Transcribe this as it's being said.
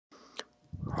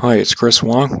Hi, it's Chris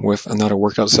Wong with another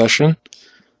workout session.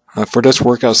 For this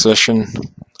workout session,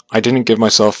 I didn't give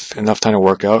myself enough time to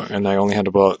work out, and I only had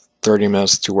about 30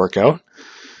 minutes to work out.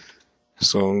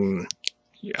 So,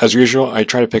 as usual, I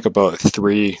try to pick about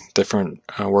 3 different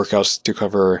workouts to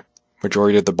cover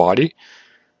majority of the body.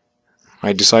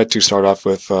 I decided to start off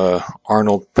with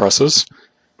Arnold presses,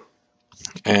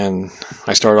 and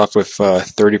I started off with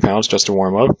 30 pounds just to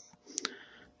warm up.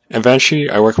 Eventually,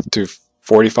 I worked up to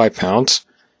 45 pounds.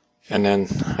 And then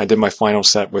I did my final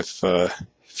set with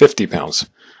 50 pounds.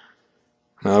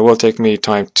 Now, it will take me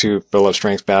time to build up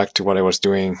strength back to what I was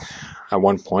doing at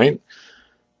one point.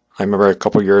 I remember a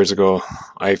couple years ago,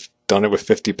 I've done it with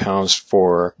 50 pounds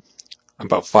for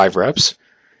about 5 reps.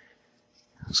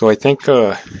 So I think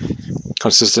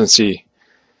consistency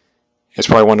is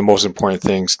probably one of the most important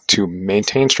things to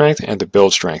maintain strength and to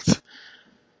build strength.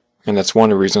 And that's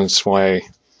one of the reasons why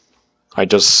I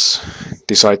just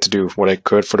decided to do what I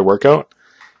could for the workout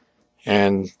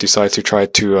and decided to try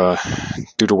to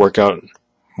do the workout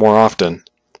more often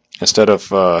instead of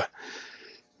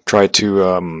try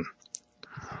to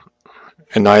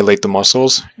annihilate the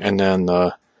muscles and then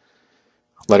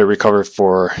let it recover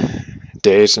for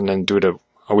days and then do it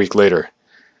a week later.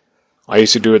 I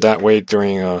used to do it that way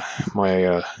during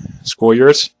my school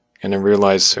years and then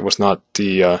realized it was not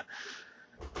the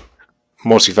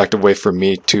most effective way for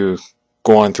me to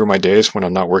go on through my days when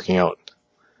I'm not working out.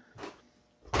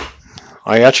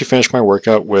 I actually finished my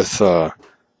workout with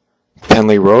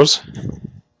Pendlay rows,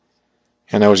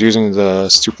 and I was using the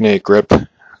supinated grip,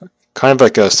 kind of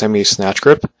like a semi-snatch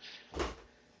grip,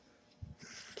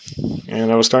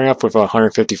 and I was starting off with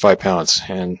 155 pounds,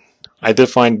 and I did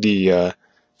find the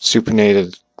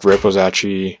supinated grip was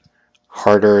actually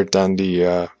harder than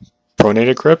the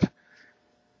pronated grip.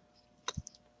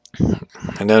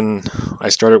 And then I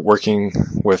started working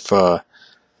with a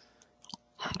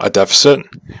deficit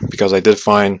because I did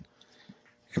find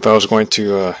if I was going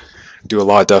to do a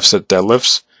lot of deficit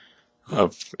deadlifts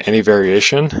of any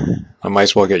variation, I might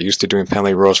as well get used to doing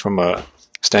Pendlay rows from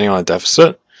standing on a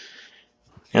deficit.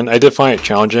 And I did find it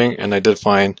challenging, and I did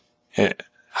find it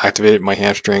activated my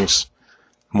hamstrings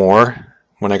more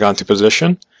when I got into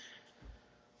position.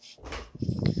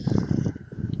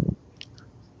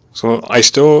 So I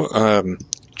still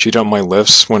cheat on my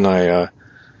lifts when I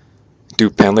do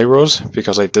Pendlay rows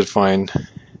because I did find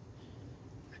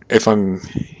if I'm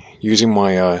using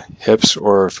my hips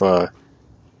or if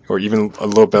or even a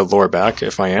little bit of lower back,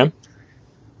 if I am,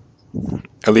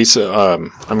 at least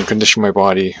I'm conditioning my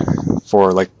body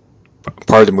for like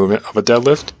part of the movement of a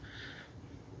deadlift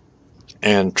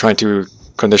and trying to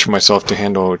condition myself to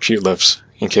handle cheat lifts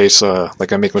in case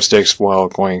like I make mistakes while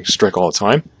going strict all the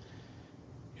time.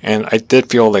 And I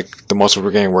did feel like the muscles were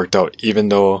getting worked out, even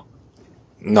though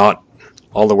not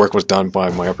all the work was done by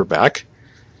my upper back.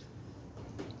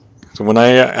 So when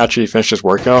I actually finished this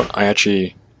workout, I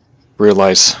actually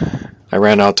realized I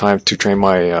ran out of time to train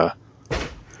my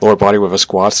lower body with a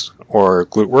squats or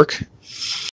glute work.